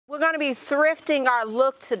going to be thrifting our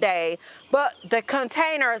look today, but the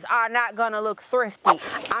containers are not going to look thrifty.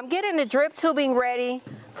 I'm getting the drip tubing ready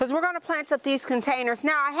because we're going to plant up these containers.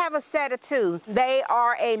 Now I have a set of two. They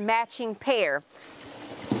are a matching pair.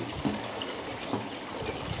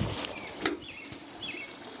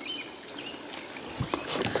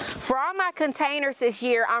 For all my containers this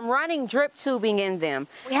year, I'm running drip tubing in them.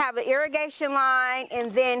 We have an irrigation line,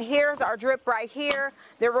 and then here's our drip right here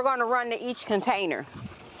that we're going to run to each container.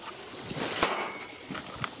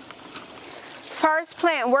 First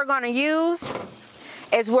plant we're going to use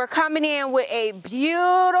is we're coming in with a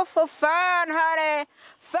beautiful fern, honey.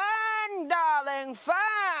 Fern, darling,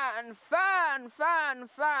 fern, fern, fern,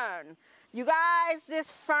 fern. You guys, this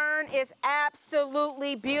fern is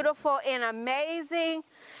absolutely beautiful and amazing.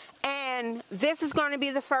 And this is going to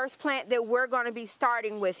be the first plant that we're going to be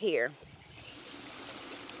starting with here.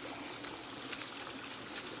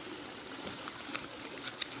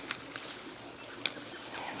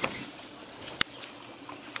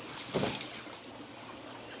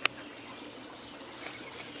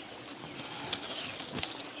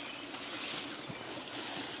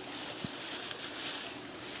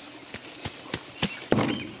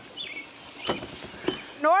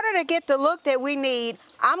 In order to get the look that we need,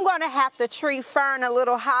 I'm going to have to treat Fern a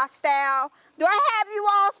little hostile. Do I have you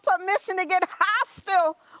all's permission to get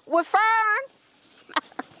hostile with Fern?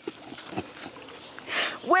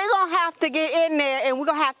 We're going to have to get in there and we're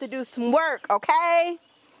going to have to do some work, okay?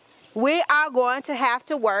 We are going to have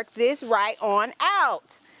to work this right on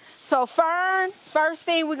out. So Fern, first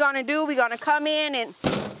thing we're going to do, we're going to come in and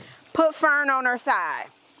put Fern on her side.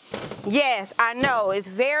 Yes, I know, it's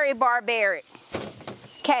very barbaric.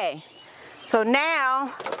 Okay. So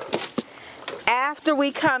now, after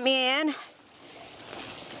we come in,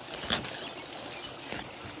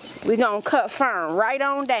 we're going to cut Fern right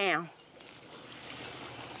on down.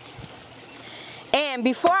 And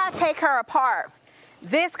before I take her apart,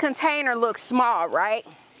 this container looks small, right?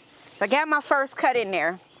 So I got my first cut in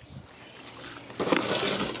there.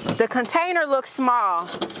 The container looks small,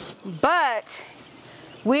 but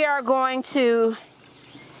we are going to...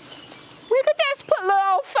 We could just put little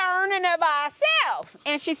old Fern in there by herself,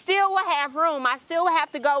 and she still will have room. I still will have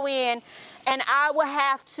to go in, and I will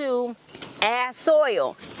have to add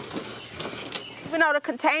soil. Even though the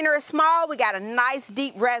container is small, we got a nice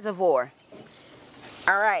deep reservoir.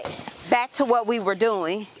 All right, back to what we were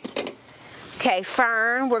doing. Okay,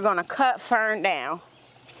 Fern, we're gonna cut Fern down.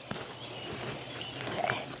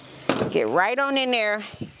 Okay. Get right on in there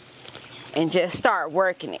and just start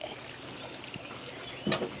working it.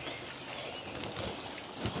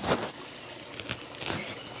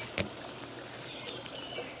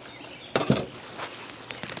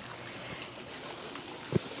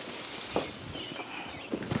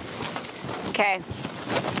 Okay.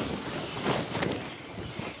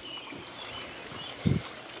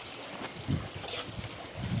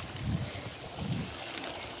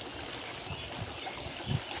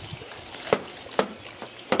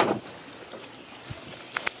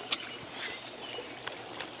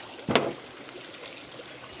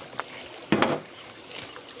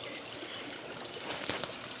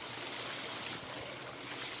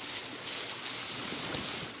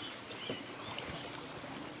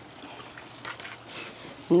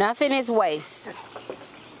 Nothing is waste.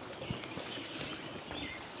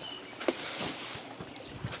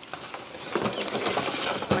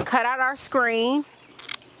 We'll cut out our screen.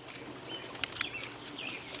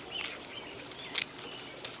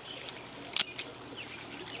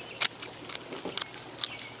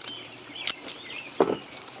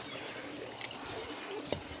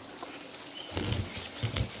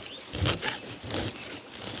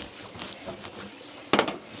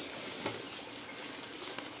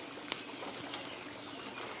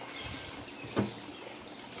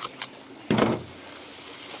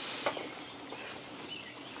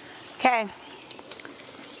 Okay.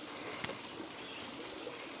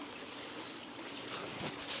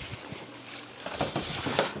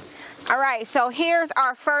 All right, so here's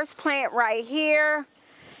our first plant right here.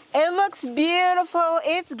 It looks beautiful,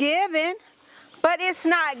 it's giving, but it's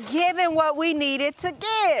not giving what we needed to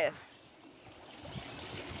give.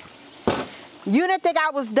 You didn't think I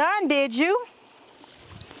was done, did you?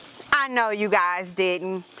 I know you guys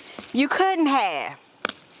didn't. You couldn't have.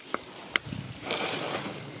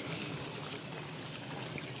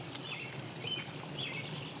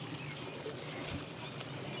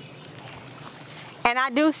 And I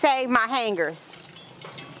do save my hangers.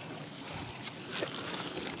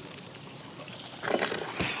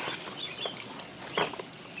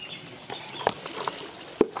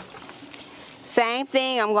 Same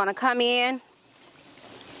thing, I'm going to come in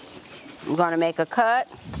I'm gonna make a cut.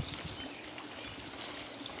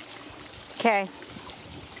 Okay.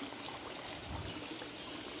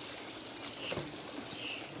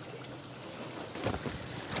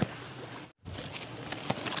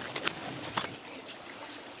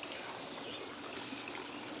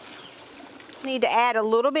 Need to add a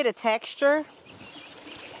little bit of texture.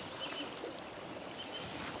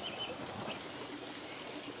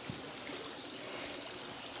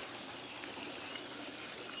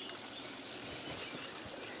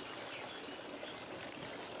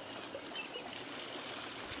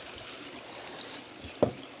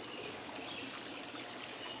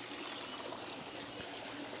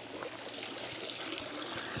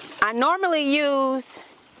 I normally use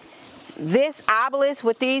this obelisk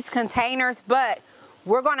with these containers, but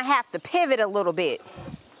we're gonna have to pivot a little bit.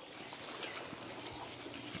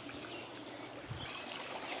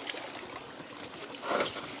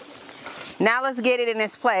 Now let's get it in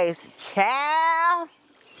its place. Ciao.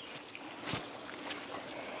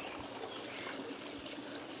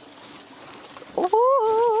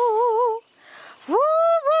 Ooh. Woo.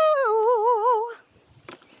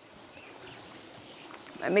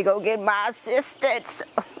 Let me go get my assistants.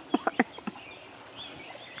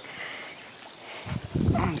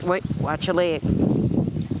 Wait, watch your leg.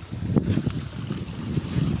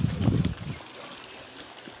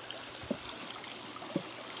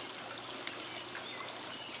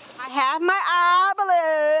 I have my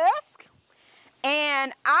obelisk,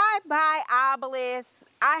 and I buy obelisks.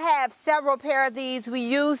 I have several pair of these. We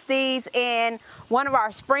use these in one of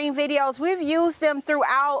our spring videos. We've used them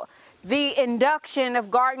throughout the induction of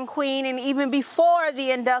Garden Queen and even before the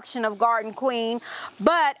induction of Garden Queen.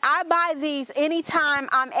 But I buy these anytime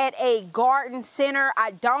I'm at a garden center. I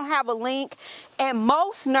don't have a link. And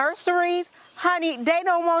most nurseries, honey, they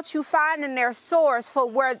don't want you finding their source for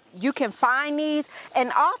where you can find these.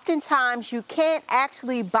 And oftentimes you can't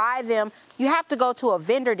actually buy them. You have to go to a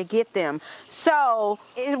vendor to get them. So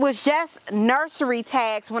it was just nursery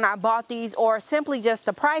tags when I bought these, or simply just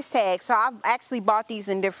the price tag. So I've actually bought these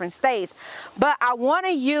in different states. But I want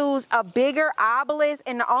to use a bigger obelisk,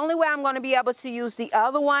 and the only way I'm going to be able to use the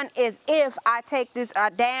other one is if I take this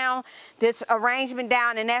down, this arrangement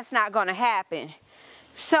down, and that's not going to happen.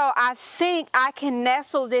 So I think I can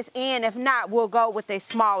nestle this in. If not, we'll go with a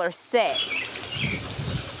smaller set.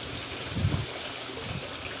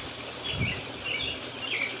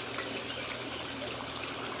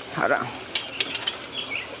 Hold on.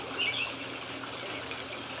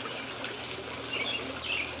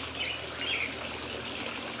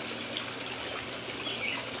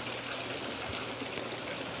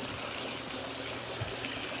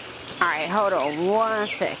 All right, hold on 1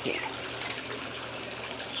 second.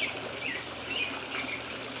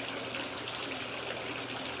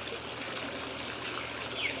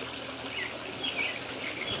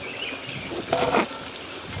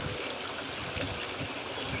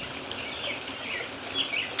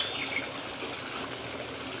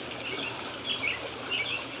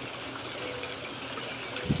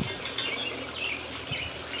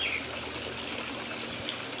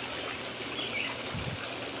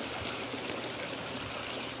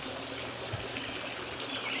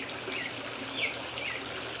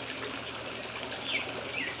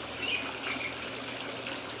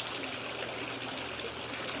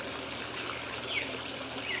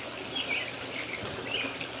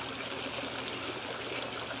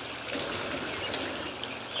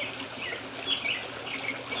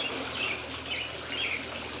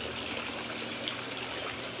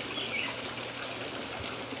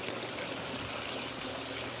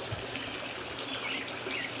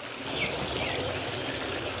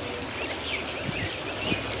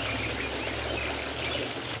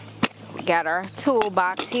 Got our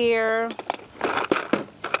toolbox here.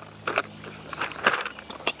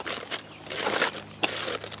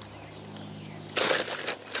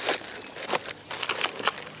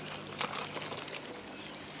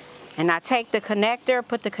 And I take the connector,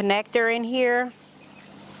 put the connector in here.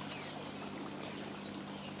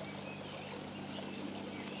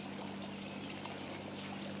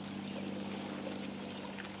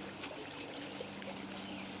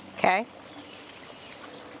 Okay.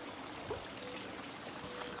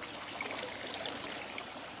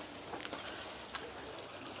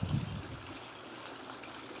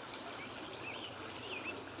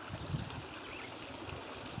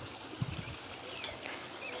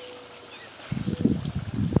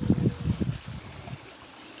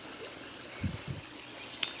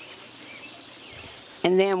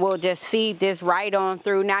 And then we'll just feed this right on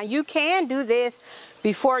through. Now you can do this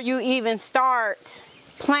before you even start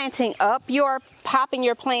planting up popping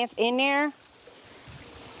your plants in there.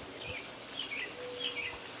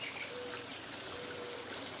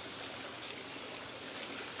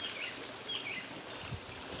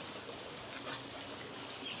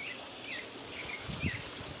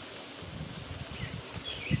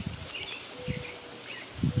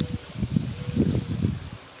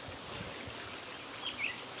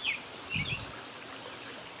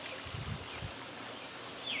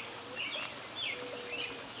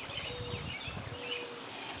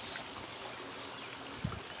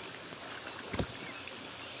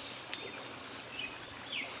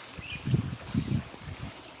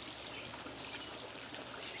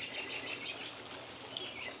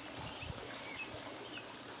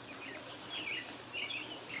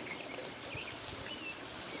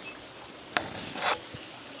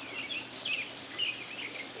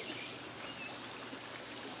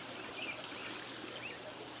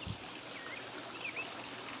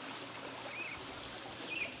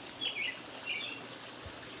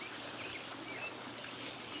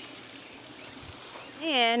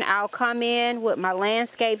 And I'll come in with my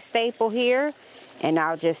landscape staple here, and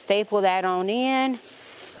I'll just staple that on in.